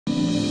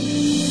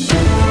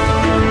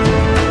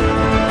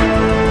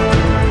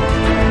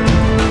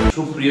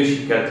প্রিয়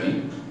শিক্ষার্থী,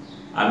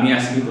 আমি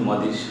আজকে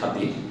তোমাদের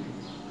সাথে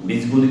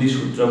বীজগণিতের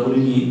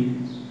সূত্রাবলী নিয়ে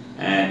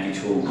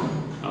কিছু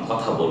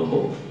কথা বলবো।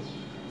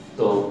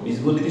 তো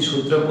বীজগণিতের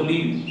সূত্রাবলী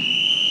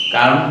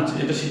কারণ হচ্ছে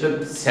যেটা সেটা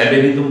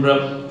 7-এ তোমরা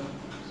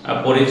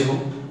পড়েছো,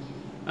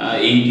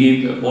 8-এ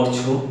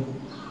পড়ছো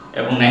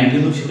এবং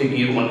 9-এও সেটা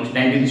গিয়ে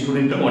 9-এর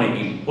স্টুডেন্টরা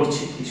অনেকেই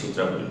পড়ছে এই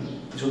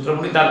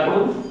সূত্রাবলী।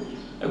 তারপরেও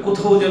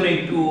কোথাও যেন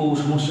একটু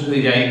সমস্যা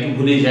হয়ে যায়, একটু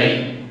ভুলে যাই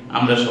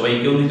আমরা সবাই,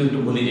 কেউ কিন্তু একটু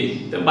ভুলে যাই,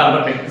 তো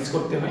বারবার প্র্যাকটিস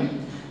করতে হয়।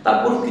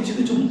 তারপরও কিছু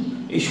কিছু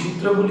এই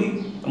সূত্রাবলী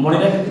মনে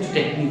রাখার কিছু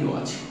টেকনিকও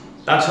আছে।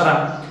 তাছাড়া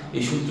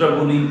এই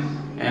সূত্রাবলী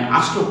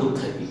আসলো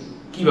কোথায়,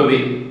 কীভাবে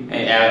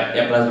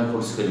a plus b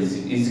whole square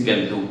is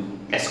equal to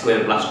a square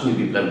plus 2ab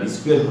plus b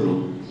square হলো,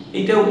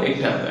 এটাও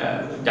একটা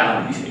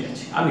জানার বিষয়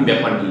আছে। আমি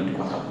ব্যাপার নিয়ে একটু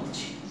কথা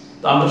বলছি।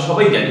 তো আমরা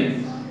সবাই জানি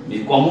যে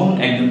কমন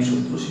একজন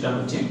সূত্র, সেটা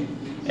হচ্ছে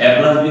a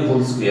plus b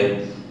whole square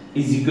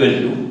is equal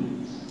to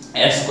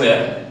a square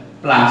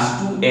plus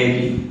 2ab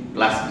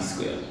plus b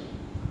square.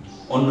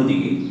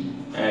 অন্যদিকে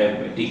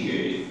ঠিক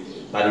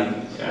তারই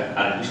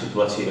আরেকটি সূত্র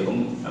আছে এরকম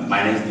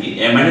মাইনাস দিয়ে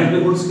a minus b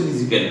whole square is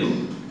equal to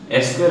a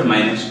square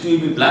minus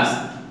 2ab plus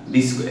b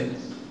square.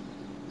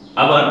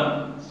 আবার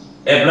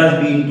a plus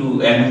b into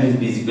a minus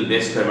b is equal to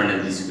a square minus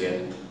b square.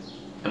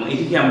 এবং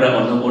এটিকে আমরা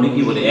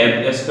অনেকেই বলি a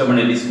square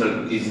minus b square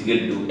is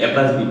equal to a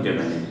plus b into a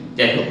minus.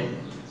 যাই হোক,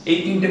 এই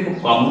তিনটে খুব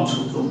কমন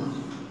সূত্র,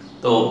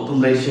 তো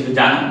তোমরা সেটা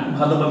জানো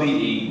ভালোভাবে।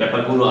 এই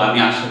ব্যাপারগুলো আমি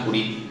আশা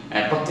করি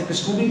প্রত্যেকটা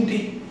স্টুডেন্টই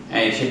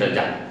সেটা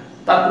জানে।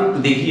 তারপর একটু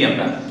দেখি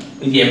আমরা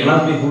এই যে a plus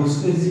b whole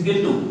square is equal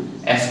to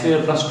a square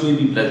plus 2ab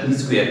plus b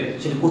square,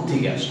 সেটা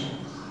কোত্থেকে আসে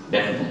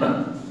দেখো তোমরা।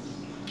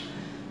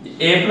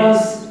 a plus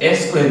a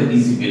square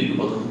is equal to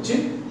কত হচ্ছে,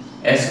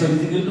 a square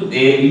is equal to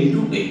a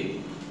into a,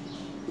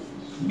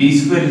 b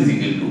square is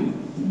equal to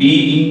b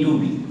into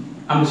b।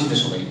 আমরা সেটা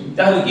সবাই জানি।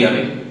 তাহলে কি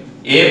হবে,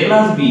 a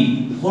plus b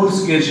whole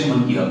square সমান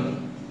কি হবে,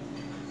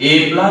 a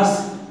plus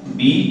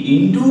b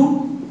into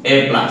a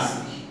plus,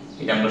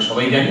 এটা আমরা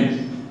সবাই জানি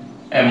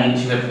এবং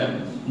সেটা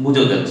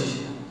বুঝেও যাচ্ছে।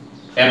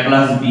 a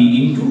plus b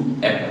into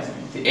a plus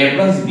b, a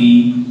plus b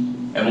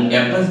এবং a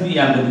প্লাস b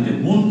আমরা যদি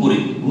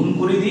গুণ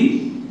করে দিই,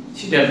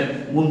 সেটা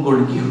গুণ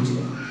করলে কি হচ্ছে,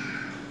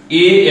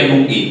 a এবং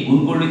a গুণ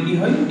করলে কি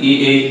হয়,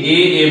 a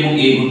এবং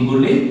a গুণ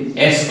করলে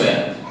a স্কয়ার,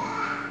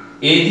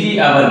 a দিয়ে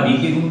আবার b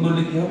কে গুণ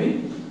করলে কি হবে,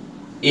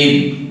 ab।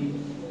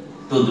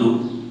 তো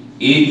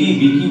a দিয়ে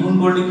b কে গুণ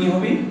করলে কি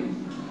হবে,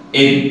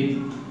 ab,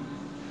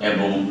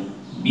 এবং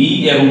b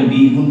এবং b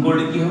গুণ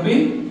করলে কি হবে,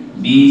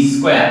 b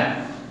স্কয়ার।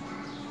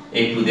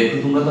 একটু দেখো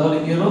তোমরা, তাহলে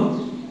কি হলো,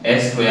 a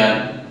স্কয়ার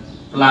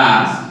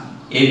প্লাস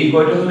ab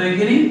কয়টা হলো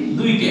এখানে,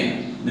 দুইটা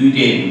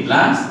ab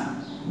প্লাস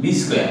b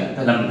স্কয়ার।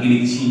 তাহলে আমরা কি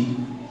লিখছি,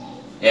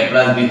 a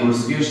plus b whole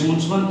square সমান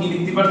সমান কি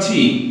লিখতে পারছি,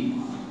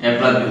 a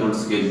plus b whole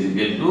square is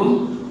equal to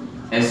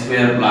a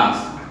square plus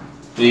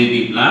 2ab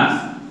plus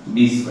b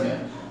square,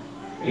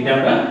 এটা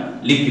আমরা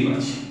লিখতে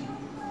পারছি।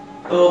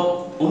 তো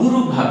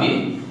অনুরূপ ভাবে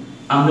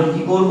আমরা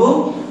কি করব,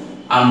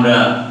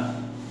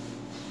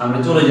 আমরা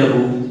চলে যাব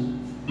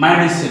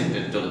মাইনাস সেটে,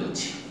 চলে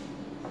যাচ্ছি।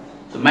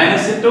 তো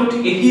মাইনাস সেটটাও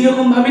ঠিক একই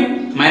রকম ভাবে,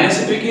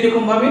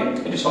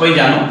 এটা সবাই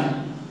জানো।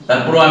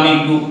 তারপর আমি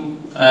একটু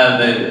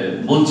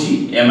বলছি,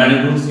 a minus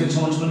b whole square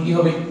সমান সমান কি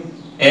হবে,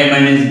 a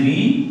minus b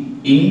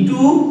into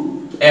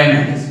a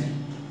minus b,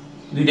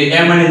 দুইটা a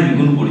মাইনাস b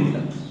গুণ করে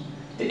দিলাম।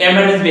 তো a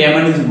মাইনাস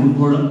b গুণ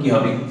করলাম, কি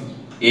হবে,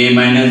 a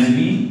মাইনাস b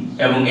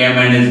এবং a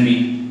মাইনাস b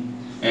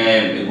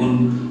গুণ,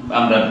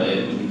 আমরা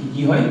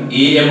কি হয়,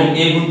 a এবং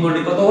a গুণ করলে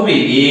কত হবে,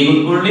 a গুণ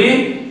করলে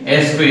a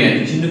স্কয়ার,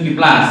 চিহ্ন কি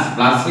প্লাস,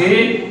 প্লাসে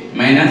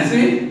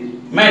মাইনাসে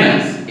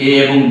মাইনাস, a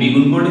এবং b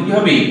গুণ করলে কি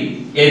হবে,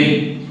 ab।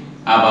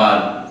 আবার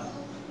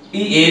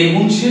এই a এর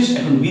গুণ শেষ,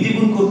 এখন b দিয়ে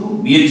গুণ করব,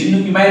 b এর চিহ্ন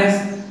কি মাইনাস,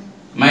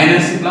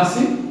 মাইনাসে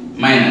প্লাসে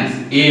মাইনাস,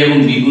 a এবং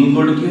b গুণ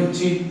করলে কি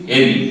হচ্ছে,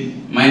 ab,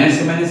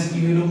 মাইনাসে মাইনাসে কি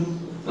হলো,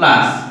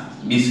 প্লাস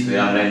b স্কয়ার।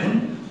 আমরা এখন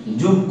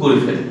যোগ করে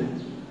ফেলব,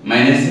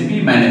 minus ab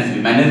minus b,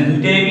 minus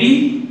দুইটা ab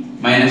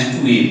minus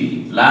 2ab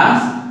plus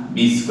b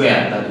square.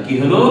 তাহলে কি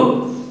হলো,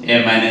 a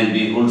minus b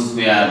whole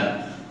square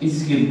is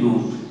equal to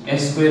a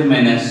square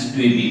minus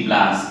 2ab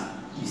plus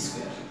b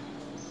square.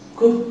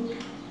 খুব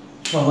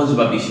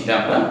সহজভাবে সেটা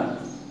আমরা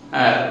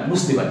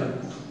বুঝতে পারি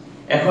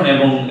এখন,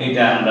 এবং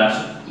এটা আমরা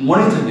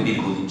মনে থাকবে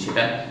দীর্ঘদিন।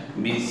 সেটা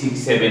 6,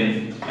 7,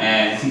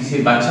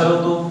 6-এর বাচ্চারাও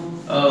তো,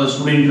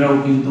 স্টুডেন্টরাও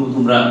কিন্তু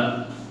তোমরা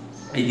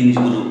এই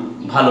জিনিসগুলো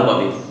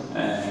ভালোভাবে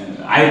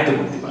আয়ত্ত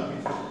করতে পারবে।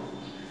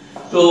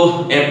 তো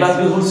a plus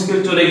b whole square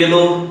চলে গেল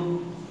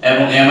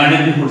এবং a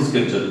minus b whole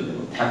square চলে গেল,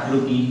 থাকলো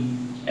কি,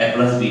 a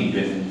plus b into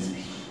a minus b।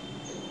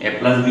 a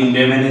plus b into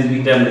a minus b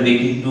টা আমরা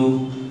দেখি একটু,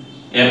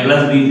 a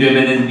plus b into a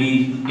minus b,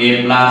 a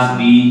plus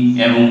b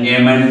এবং a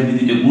মাইনাস b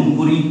দুটো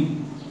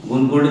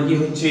গুণ করলে কি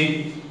হচ্ছে,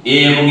 a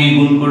এবং a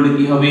গুণ করলে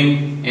কি হবে,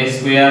 a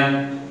square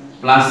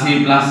plus a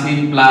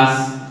plus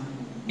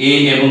a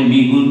এবং b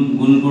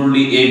গুণ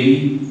করলে ab,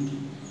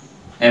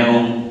 এবং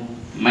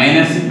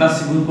মাইনাস a প্লাস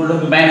a গুণ করলে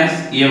হবে মাইনাস,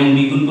 a এবং b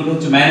গুণ করলে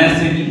হচ্ছে মাইনাস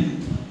ab,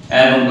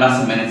 এবং প্লাস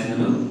মাইনাস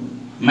হলো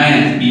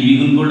মাইনাস b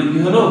গুণ করলে কি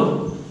হলো,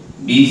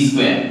 b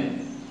স্কয়ার।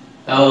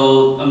 তাও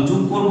আমি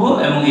যোগ করব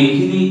এবং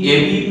এইখানে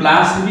ab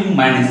প্লাস এবং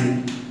মাইনাস a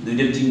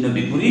দুইটার চিহ্ন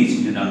বিপরীত,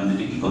 সেজন্য আমরা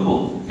দুটো কি করব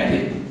কেটে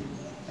দেব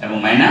এবং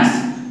মাইনাস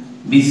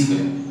b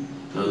স্কয়ার।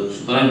 তো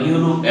সুতরাং কি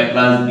হলো a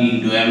plus b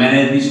into a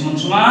minus b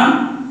সমান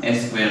a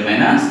square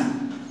minus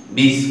b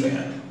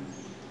square.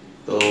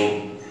 তো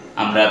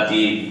আমরা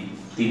যে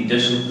তিনটা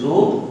সূত্র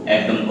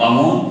একদম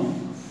কমন,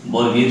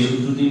 বর্গের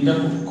সূত্র তিনটা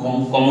খুব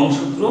কমন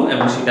সূত্র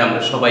এবং সেটা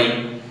আমরা সবাই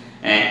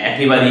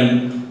একেবারেই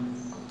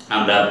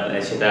আমরা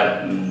সেটা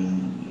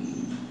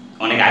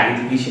অনেক আগে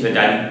থেকেই সেটা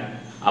জানি,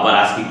 আবার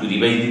আজকে একটু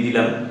রিভাইজ দিয়ে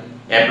দিলাম।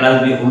 a plus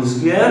b whole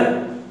square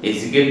is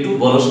equal to,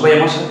 বলো সবাই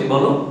আমার সাথে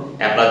বলো,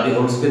 a plus b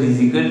whole square is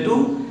equal to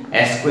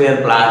a square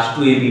plus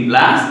 2ab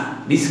plus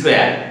b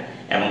square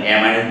এবং a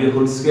minus b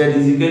whole square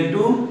is equal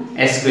to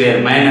a square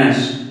minus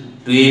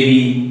 2ab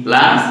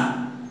plus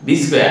b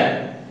square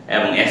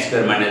এবং a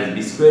square minus b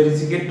square is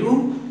equal to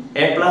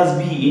a plus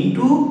b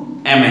into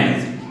a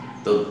minus b।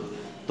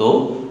 তো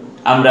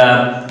আমরা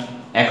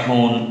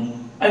এখন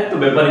আরেকটু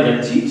ব্যাপারে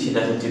যাচ্ছি,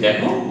 সেটা হচ্ছে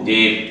দেখো যে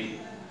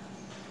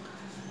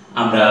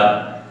আমরা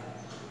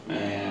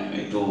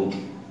একটু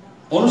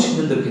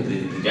অনুসিদ্ধান্তের ক্ষেত্রে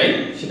যদি যাই,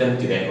 সেটা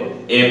হচ্ছে দেখো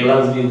a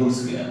plus b whole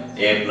square,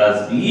 a plus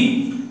b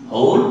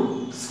whole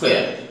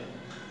square.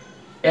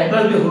 a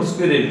plus b whole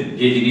স্কয়ারের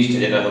যে জিনিসটা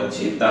যেটা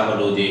হচ্ছে তা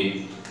হলো যে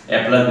a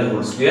plus b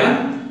whole square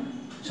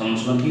সমান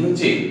সমান কি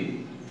হচ্ছে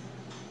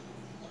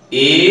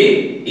a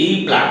এই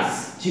প্লাস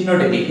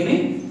চিহ্নটা এখানে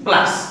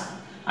প্লাস,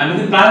 আমি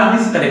যদি প্লাস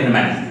দিছি তাহলে এখানে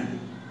মাইনাস দিই,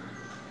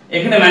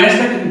 এখানে মাইনাস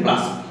থাকে এখানে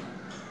প্লাস,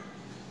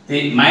 তো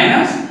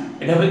মাইনাস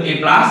এটা হবে a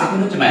প্লাস,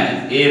 এখানে হচ্ছে minus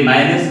a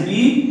minus b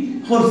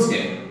whole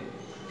square,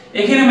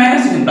 এখানে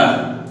মাইনাস এখানে প্লাস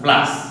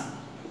প্লাস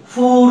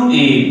 4ab।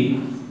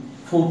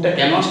 4টা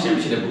কেন আসছে আমি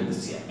সেটা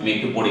বলতেছি, আমি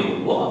একটু পরে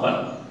বলবো আবার।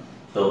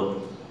 তো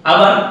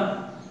আবার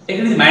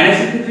এখানে যদি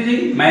মাইনাসের ক্ষেত্রে যাই,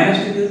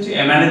 মাইনাসটা কি হচ্ছে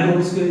a minus b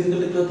whole square is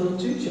equal to কত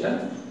হচ্ছে সেটা,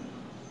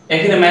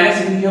 এখানে মাইনাস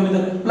এখানে কি হবে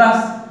তাহলে plus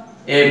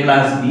a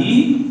plus b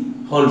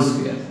whole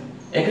square,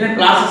 এখানে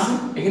প্লাস আছে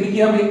এখানে কি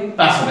হবে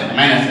প্লাস হবে না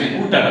মাইনাস হবে,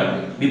 উল্টাটা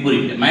হবে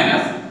বিপরীতটা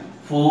মাইনাস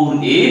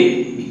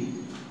 4ab।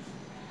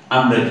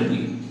 আমরা যদি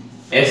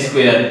a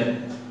square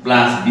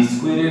plus b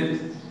স্কয়ারের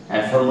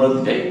formula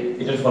দিই,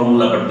 এটার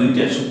ফর্মুলা আবার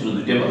দুইটা সূত্র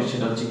দুইটা পাবো,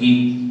 সেটা হচ্ছে কি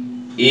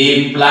a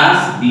plus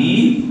b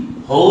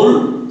whole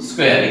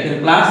square, এখানে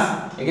প্লাস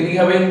এখানে কি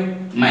হবে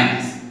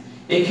মাইনাস,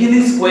 এখানে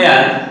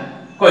স্কয়ার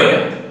কয়টা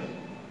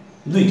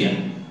দুইটা,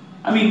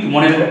 আমি একটু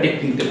মনে রাখার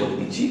টেকনিকটা বলে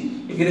দিচ্ছি।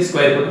 এখানে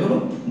স্কয়ার কত হলো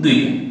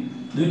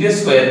দুইটা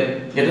স্কয়ার,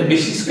 যেটা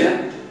বেশি স্কয়ার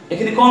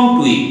এখানে কম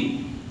 2ab,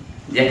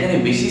 যেখানে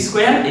বেশি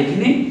স্কয়ার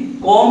এখানে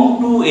কম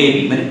 2ab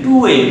মানে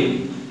 2ab,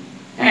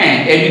 হ্যাঁ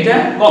ab টা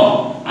কম,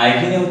 আর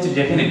এখানে হচ্ছে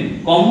যেখানে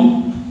কম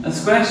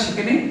স্কয়ার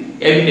সেখানে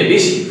ab টা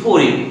বেশি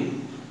 4ab।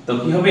 তো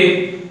কি হবে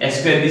a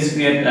স্কয়ার b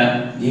স্কয়ারটা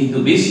যেহেতু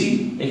বেশি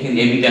এখানে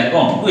ab টা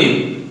কম 2ab,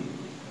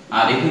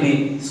 আর এখানে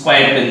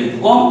স্কয়ারটা যেহেতু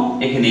কম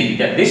এখানে ab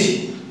টা বেশি,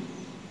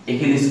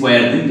 এখানে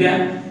স্কয়ার দুইটা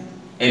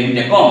ab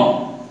টা কম।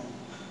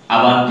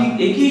 আবার ঠিক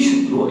একই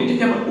সূত্র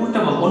এটাকে আবার উল্টা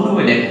বা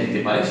অন্যভাবে লেখা যেতে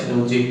পারে, সেটা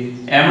হচ্ছে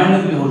a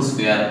minus b whole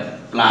square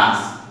plus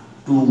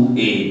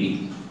 2ab।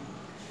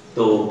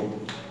 তো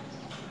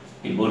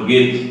এই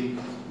বর্গের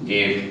যে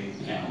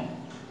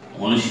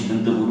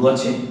অনুসিদ্ধান্তগুলো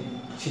আছে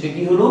সেটা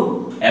কি হলো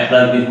a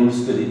plus b whole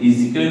square is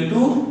equal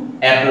to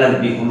a plus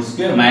b whole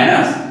square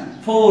minus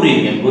 4ab।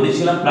 আমি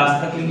বলেছিলাম প্লাস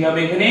থাকলে কি হবে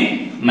এখানে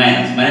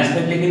মাইনাস, মাইনাস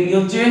থাকলে এখানে কি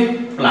হচ্ছে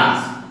প্লাস।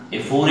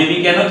 এই 4ab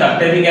কেন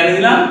 4টা ab কেন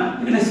দিলাম,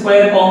 এখানে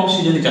স্কয়ার কম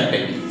সেজন্য 4টা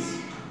ab দিয়েছি।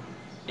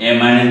 a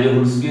minus b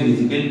whole square is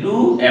equal to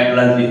a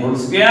plus b whole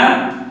square,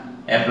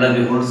 a plus b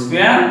whole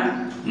square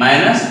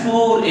minus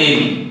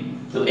 4ab।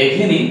 তো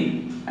এখানে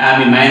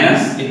আমি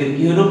মাইনাস এখানে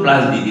কি হলো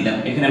প্লাস দিয়ে দিলাম,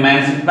 এখানে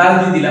মাইনাস প্লাস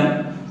দিয়ে দিলাম,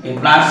 এই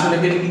প্লাস হলে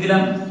এখানে কি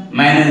দিলাম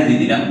মাইনাস দিয়ে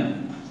দিলাম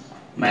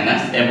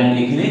মাইনাস, এবং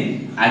এখানে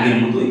আগের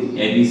মতোই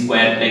ab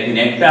স্কয়ারটা এখানে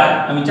একটা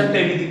আমি 4টা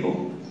ab দিব,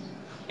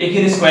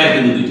 এখানে স্কয়ার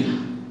কিন্তু দুইটা,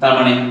 তার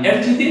মানে এর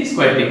থেকে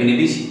স্কয়ারটা এখানে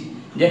বেশি,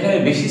 যেখানে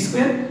বেশি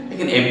স্কয়ার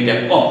এখানে ab টা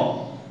কম,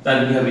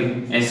 তাহলে কি হবে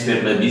a square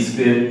plus b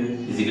square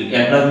is equal to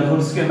a plus b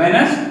whole square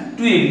minus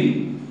 2ab।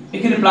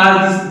 এখানে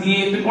প্লাস দিয়ে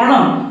একটা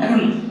করলাম, এখন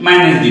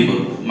মাইনাস দিয়ে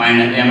করব,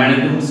 minus a minus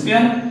b whole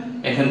square,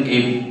 এখন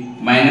এই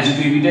মাইনাস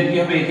 2ab টা কি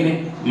হবে এখানে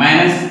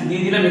মাইনাস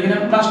দিয়ে দিলাম, এখানে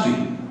প্লাস 2ab।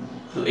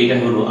 তো এটা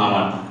হলো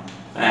আমার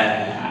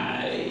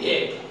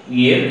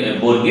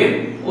বর্গের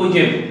ওই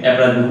যে a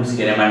plus b whole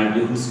square a minus b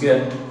whole square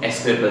a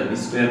square plus b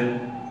square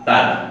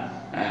তার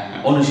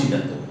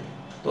অনুসিদ্ধান্ত।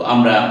 তো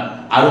আমরা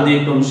আরো যে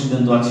একটা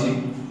অনুসিদ্ধান্ত আছে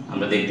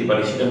আমরা দেখতে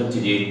পারি, সেটা হচ্ছে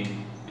যে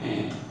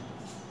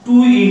 2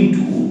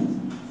 into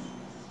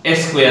a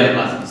square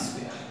plus b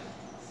square,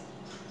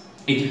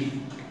 এটা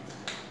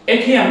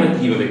একে আমরা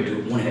কিভাবে একটু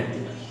মনে রাখতে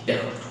পারি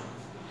দেখো,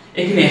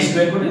 এখানে a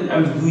স্কয়ার করে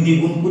আমি 2 দিয়ে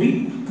গুণ করি,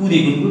 2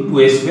 দিয়ে গুণ করি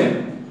 2a স্কয়ার,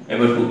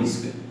 এবার 2b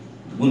স্কয়ার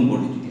গুণ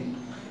করি,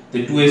 তো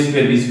 2a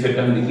স্কয়ার b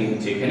স্কয়ারটা হলে কি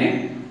হচ্ছে এখানে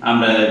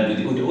আমরা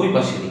যদি ওই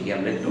পাশে লিখি,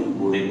 আমরা একটু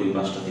বোর্ডের ওই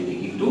পাশটাতে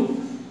লিখি একটু,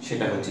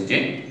 সেটা হচ্ছে যে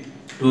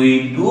 2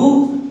 into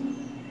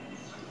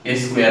a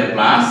square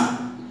plus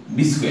b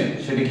square,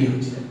 সেটা কি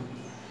হচ্ছে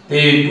তো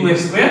 2a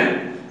স্কয়ার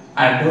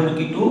আর এটা হলো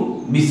কি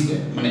 2b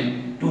স্কয়ার, মানে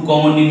 2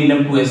 কমন নিয়ে নিলাম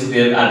 2a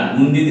স্কয়ার আর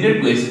গুণ দিয়ে দিলে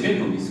 2a square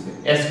 2b square,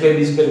 a square b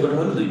square করে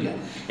হলো দুইটা।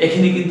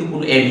 এখানে কিন্তু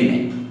কোনো ab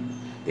নাই,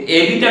 তো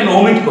ab টা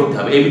নমিট করতে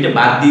হবে, ab টা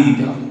বাদ দিয়ে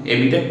দিতে হবে।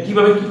 ab টা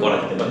কিভাবে কি করা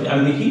যেতে পারে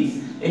আমি দেখি।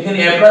 এখানে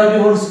a plus b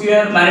whole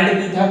square মানেটা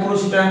কি থাকলো,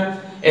 সেটা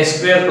a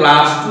square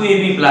plus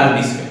 2ab plus b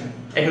square,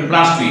 এখানে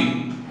প্লাস 2ab,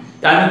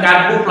 তা আমি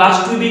কাটবো প্লাস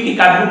 2ab কি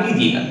কাটবো কি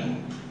দিয়ে কাটবো,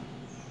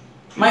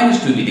 মাইনাস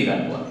 2ab দিয়ে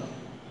কাটবো।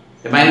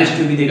 তো মাইনাস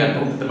 2ab দিয়ে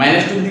কাটবো, তো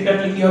মাইনাস 2ab দিয়ে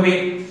কাটলে কি হবে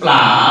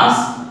plus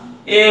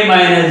a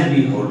minus b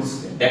whole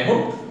square. দেখো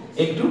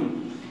একটু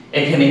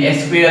এখানে a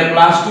square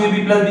plus 2ab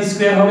plus b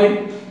square হবে,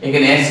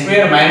 এখানে a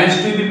square minus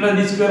 2ab plus b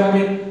square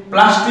হবে,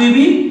 প্লাস 2ab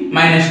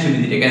মাইনাস 2ab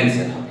দিয়ে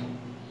ক্যান্সেল হবে।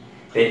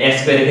 তো a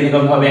স্কয়ার এখানে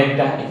কত হবে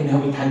একটা, এখানে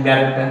হবে থাকবে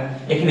আরেকটা,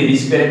 এখানে b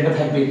স্কয়ার একটা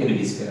থাকবে, এখানে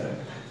b স্কয়ার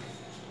আরেকটা থাকবে।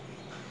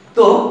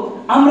 তো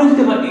আমরা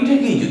যদি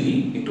এটাকে যদি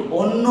একটু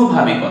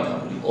অন্যভাবে কথা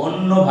বলি,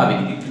 অন্যভাবে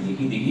যদি একটু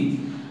দেখি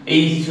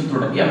এই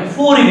সূত্রটা কি আমি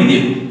 4ab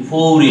দেব,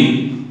 4ab,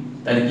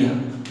 তাহলে কি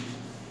হবে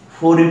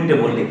 4ab টা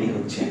বললে কি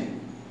হচ্ছে,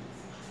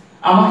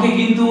 আমাকে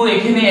কিন্তু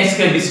এখানে a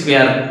স্কয়ার b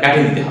স্কয়ার কাটে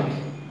দিতে হবে।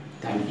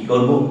 তাহলে আমি কি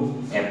করব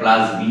a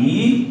plus b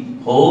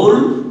whole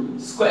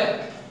square.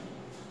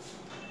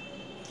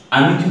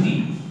 আমি যদি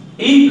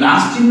এই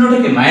প্লাস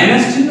চিহ্নটাকে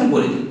মাইনাস চিহ্ন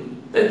করে দিই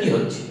তাহলে কি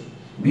হচ্ছে,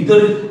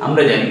 ভিতরে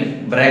আমরা জানি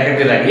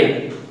ব্র্যাকেটের আগে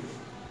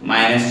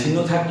মাইনাস চিহ্ন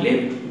থাকলে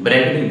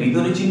ব্র্যাকেটের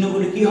ভিতরে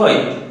চিহ্নগুলো কি হয়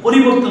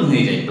পরিবর্তন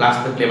হয়ে যায়, প্লাস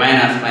থাকলে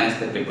মাইনাস, মাইনাস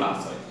থাকলে প্লাস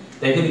হয়।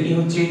 তো এখানে কি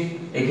হচ্ছে,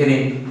 এখানে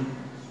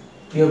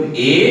কি হবে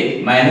a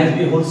minus b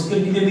whole square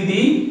যদি আমি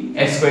দিই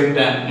a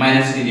স্কয়ারটা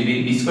মাইনাস হয়ে যাবে,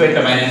 b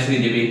স্কয়ারটা মাইনাস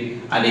হয়ে যাবে,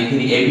 আর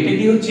এখানে ab টা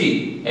কি হচ্ছে,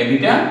 ab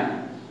টা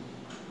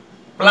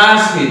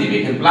প্লাস হয়ে যাবে,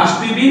 এখানে plus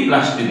 2ab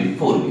plus 2ab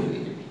 4ab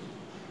হয়ে যাবে।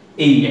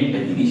 এই একটা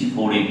জিনিস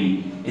 4ab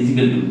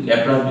a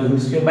plus b whole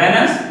square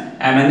minus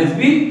a minus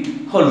b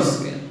whole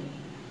square.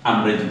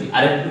 আমরা যদি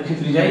আরেকটু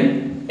ক্ষেত্রে যাই,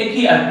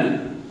 একই আরেকটু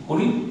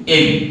করি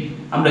ab,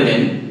 আমরা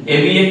জানি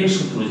ab একটা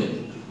সূত্র জানি,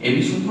 ab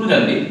সূত্র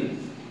জানলে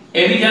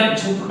ab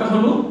সূত্রটা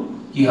হলো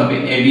কি হবে,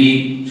 ab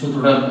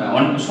সূত্রটা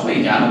সবাই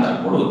জানো,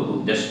 তারপরও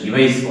জাস্ট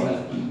রিভাইজ করা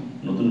কি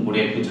নতুন করে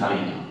একটু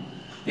ঝালাই না।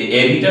 তো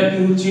ab টা কি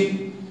হচ্ছে,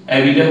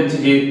 ab টা হচ্ছে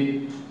যে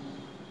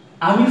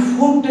আমি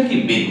 4 টাকে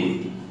বের করি,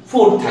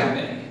 4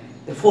 থাকবে না,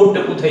 তো 4 টা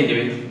কোথায়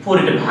যাবে, 4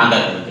 এটা ভাগা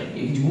হয়ে যাবে,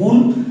 এই গুণ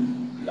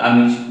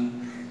আমি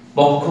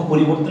পক্ষ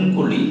পরিবর্তন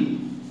করলেই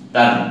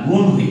তার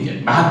গুণ হয়ে যাবে,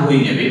 ভাগ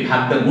হয়ে যাবে,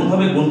 ভাগটা গুণ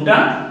হবে, গুণটা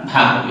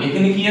ভাগ হবে।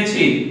 এখানে কি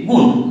আছে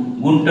গুণ,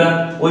 গুণটা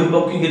ওই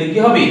পক্ষে গেলে কি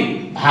হবে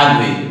ভাগ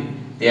হয়ে যাবে।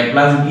 তো a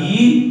plus b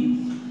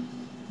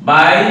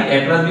by a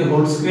plus b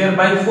whole square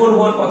by 4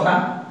 হওয়ার কথা,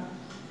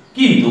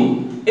 কিন্তু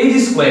এই যে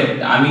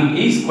স্কয়ারটা, আমি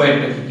এই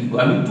স্কয়ারটাকে কি করব,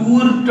 আমি 2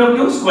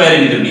 টাকেও স্কয়ারের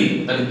ভিতরে নিয়ে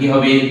দেব, তাহলে কি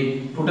হবে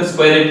 2 টা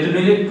স্কয়ারের ভিতরে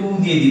নিলে 2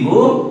 দিয়ে দিব,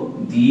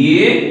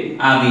 দিয়ে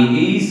আমি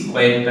এই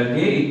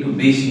স্কয়ারটাকে একটু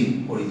বেশি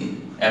করে দিই,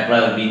 a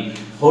plus b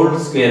whole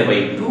square by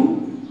 2,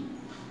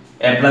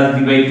 a plus b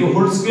by 2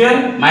 whole square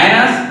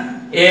minus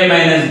a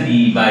minus b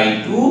by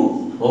 2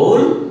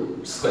 whole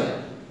square.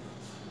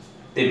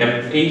 তো এটা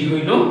এই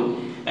হইল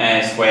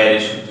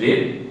স্কয়ারের সূত্রের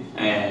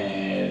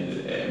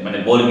মানে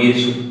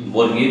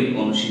বর্গের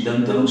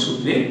অনুসিদ্ধান্ত এবং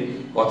সূত্রের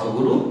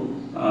কথাগুলো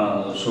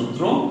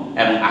সূত্র,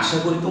 এবং আশা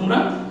করি তোমরা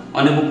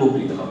অনেক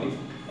উপকৃত হবে।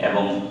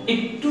 এবং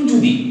একটু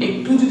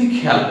যদি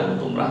খেয়াল করো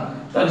তোমরা,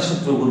 তাহলে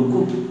সূত্রগুলো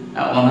খুব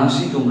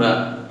অনায়াসেই তোমরা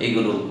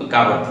এগুলো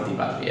কাভার দিতে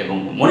পারবে এবং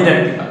মনে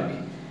রাখতে পারবে।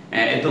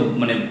 এত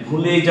মানে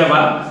ভুলে যাবা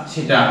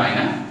সেটা হয়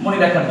না, মনে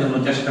রাখার জন্য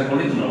চেষ্টা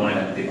করলে তোমরা মনে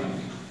রাখতে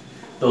পারবে।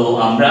 তো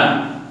আমরা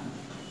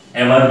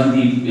এবার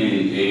যদি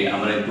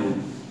আমরা একটু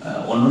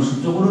অন্য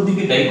সূত্রগুলোর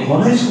দিকে যাই,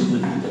 ঘনের সূত্র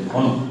দিকে যাই,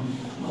 ঘন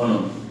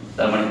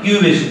তার মানে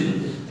কিউবের সূত্র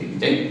দিকে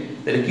যাই,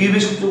 তাহলে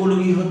কিউবের সূত্রগুলো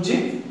কি হচ্ছে,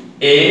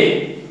 a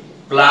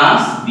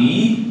plus b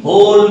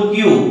whole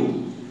cube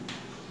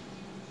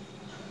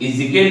is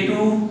equal to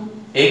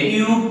a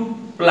cube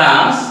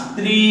plus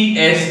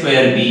 3a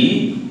square b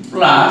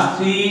plus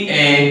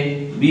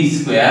 3ab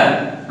square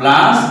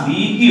plus b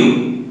cube.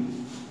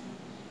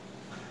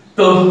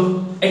 তো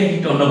এটা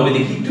একটু অন্যভাবে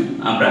দেখি, একটু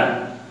আমরা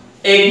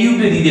a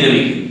কিউবটা দিয়ে দিলাম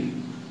এখানে,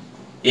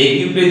 a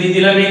কিউবটা দিয়ে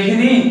দিলাম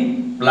এখানে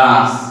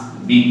plus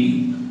b cube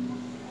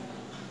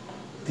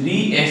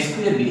 3a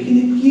square b,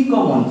 এখানে কি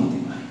কমন দিতে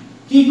পারে,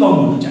 কি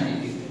কমন চাই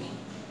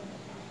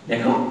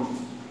দেখো,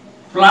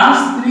 প্লাস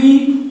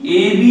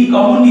 3ab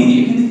কমন নিয়ে দিই,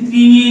 এখানে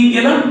 3 নিয়ে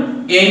গেলাম,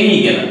 a নিয়ে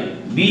গেলাম,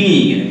 b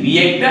নিয়ে গেলাম, b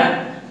একটা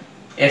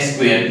a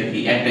স্কয়ার থেকে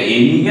একটা a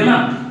নিয়ে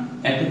গেলাম,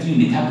 একটা 3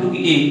 নিয়ে থাকলো কি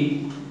a,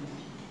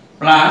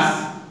 প্লাস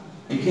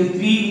এখানে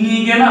 3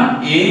 নিয়ে গেলাম,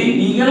 a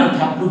নিয়ে গেলাম,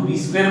 থাকলো b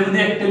স্কয়ারের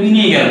মধ্যে একটা b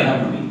নিয়ে গেলাম,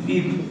 থাকলো b,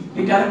 3,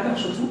 এটা আরেকটা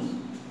সূত্র।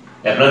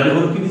 a plus b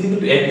whole cube is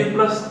equal to a cube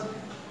plus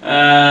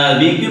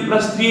b cube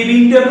plus 3ab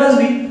into a plus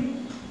b।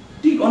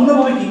 ঠিক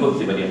অন্যভাবে কি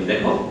করতে পারি আমরা,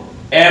 দেখো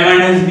a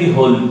minus b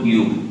whole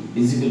cube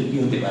is equal to কি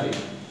হতে পারে,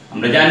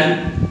 আমরা জানি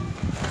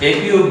a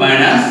cube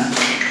minus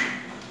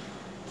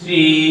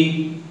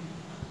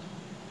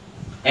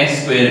 3a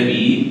square b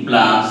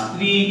plus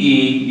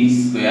 3ab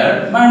square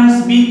minus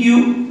b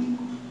cube.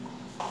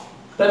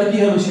 তাহলে কি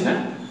হবে সেটা,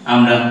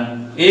 আমরা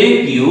a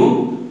কিউব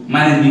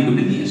মাইনাস b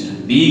কিউবটা দিয়ে আসলাম,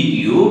 b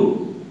কিউব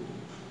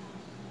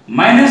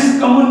মাইনাস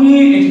কমন নিয়ে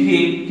এটাকে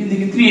কিন্তু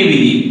 3ab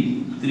দিয়ে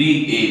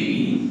 3ab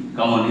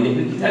কমন নিলে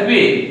কি থাকবে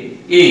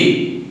এ,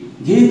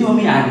 যেহেতু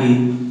আমি আগে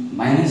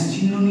মাইনাস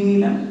চিহ্ন নিয়ে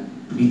নিলাম,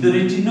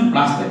 ভিতরের চিহ্ন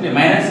প্লাস থাকলে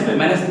মাইনাস হবে,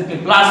 মাইনাস থাকলে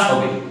প্লাস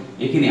হবে,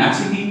 এখানে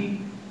আছে কি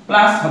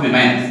প্লাস হবে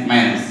মাইনাস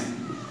মাইনাস,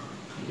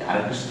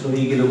 আরেকটা সূত্র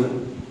হয়ে গেল।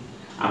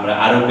 আমরা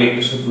আরো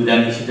একটা সূত্র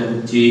জানি, সেটা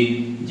হচ্ছে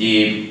যে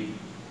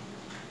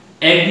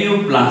a কিউব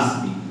প্লাস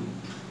b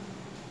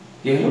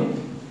কি হলো,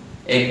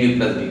 a কিউব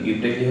প্লাস b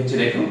কিউবটা কি হচ্ছে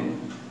দেখো,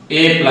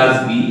 a plus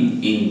b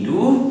into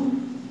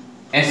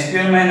a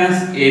square minus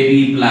ab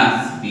plus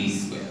b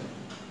square.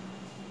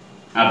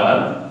 আবার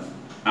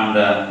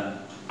আমরা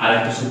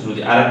আরেকটা সূত্র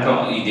আরেকটা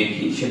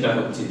দেখি, সেটা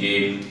হচ্ছে যে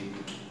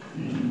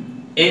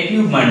a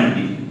cube minus b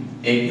cube,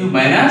 a cube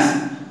minus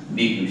b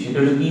cube, সেটা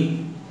হলো কি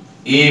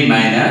a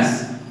minus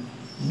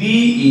b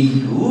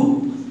into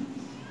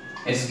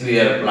a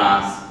square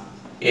plus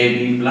ab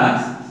plus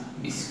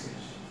b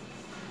square.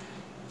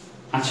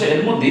 আচ্ছা,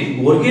 এর মধ্যে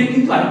বর্গের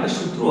কিন্তু আরেকটা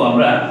সূত্র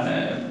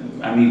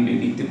আমি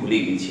লিখতে ভুলে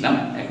গিয়েছিলাম,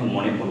 এখন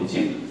মনে পড়েছে,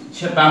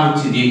 সেটা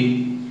হচ্ছে যে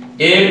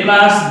a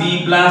plus b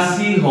plus c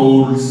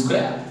whole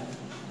square,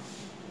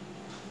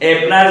 a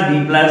plus b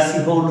plus c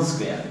whole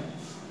square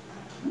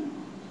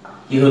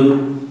কি হলো,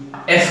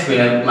 a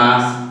square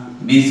plus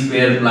b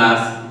square plus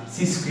c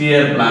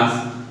square plus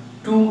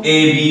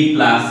 2ab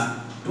plus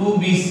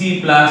 2bc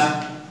plus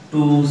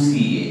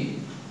 2ca,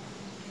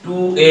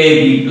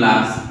 2ab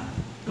plus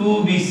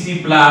 2bc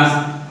plus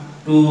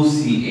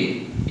 2ca।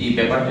 এই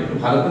ব্যাপারটা একটু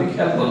ভালো করে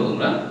খেয়াল করো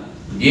তোমরা,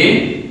 যে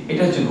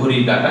এটা হচ্ছে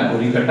ঘড়ির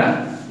কাঁটা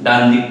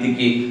ডান দিক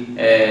থেকে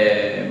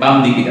বাম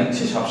দিকে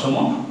যাচ্ছে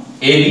সবসময়,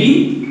 ab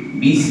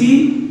bc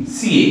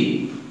ca,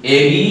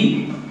 ab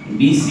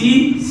bc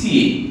ca,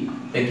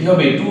 তাই কি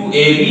হবে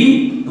 2ab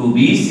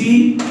 2bc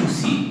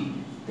 2c,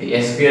 তাই a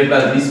square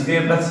plus b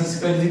square plus c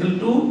square is equal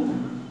to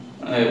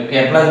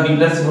a plus b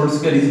plus c whole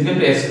square is equal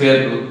to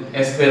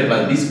a square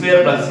plus b square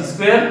plus c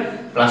square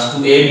plus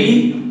 2ab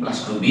plus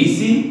 2bc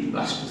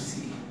plus 2c।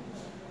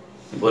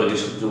 বর্গের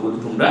সূত্রগুলো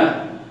তোমরা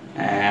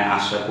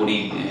আশা করি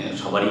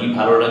সবারই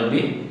ভালো লাগবে,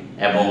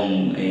 এবং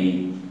এই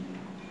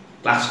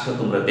ক্লাসটা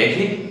তোমরা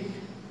দেখে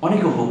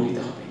অনেক উপকৃত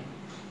হবে।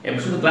 এবং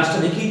শুধু ক্লাসটা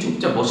দেখেই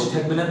চুপচাপ বসে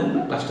থাকবে না, তোমরা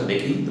ক্লাসটা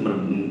দেখেই তোমরা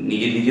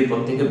নিজের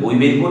প্রত্যেকে বই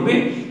বের করবে,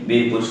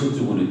 বের করে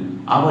সূত্রগুলো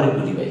আবার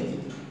একটু রিভাইজ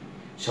দিবে।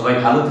 সবাই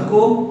ভালো থেকো,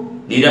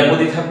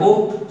 নিরাপদে থাকো,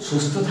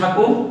 সুস্থ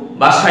থাকো,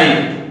 বাসায়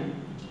থাকো,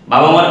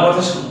 বাবা মার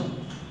কথা শোনো।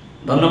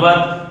 ধন্যবাদ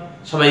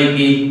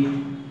সবাইকে,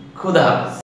 খোদা হাফেজ।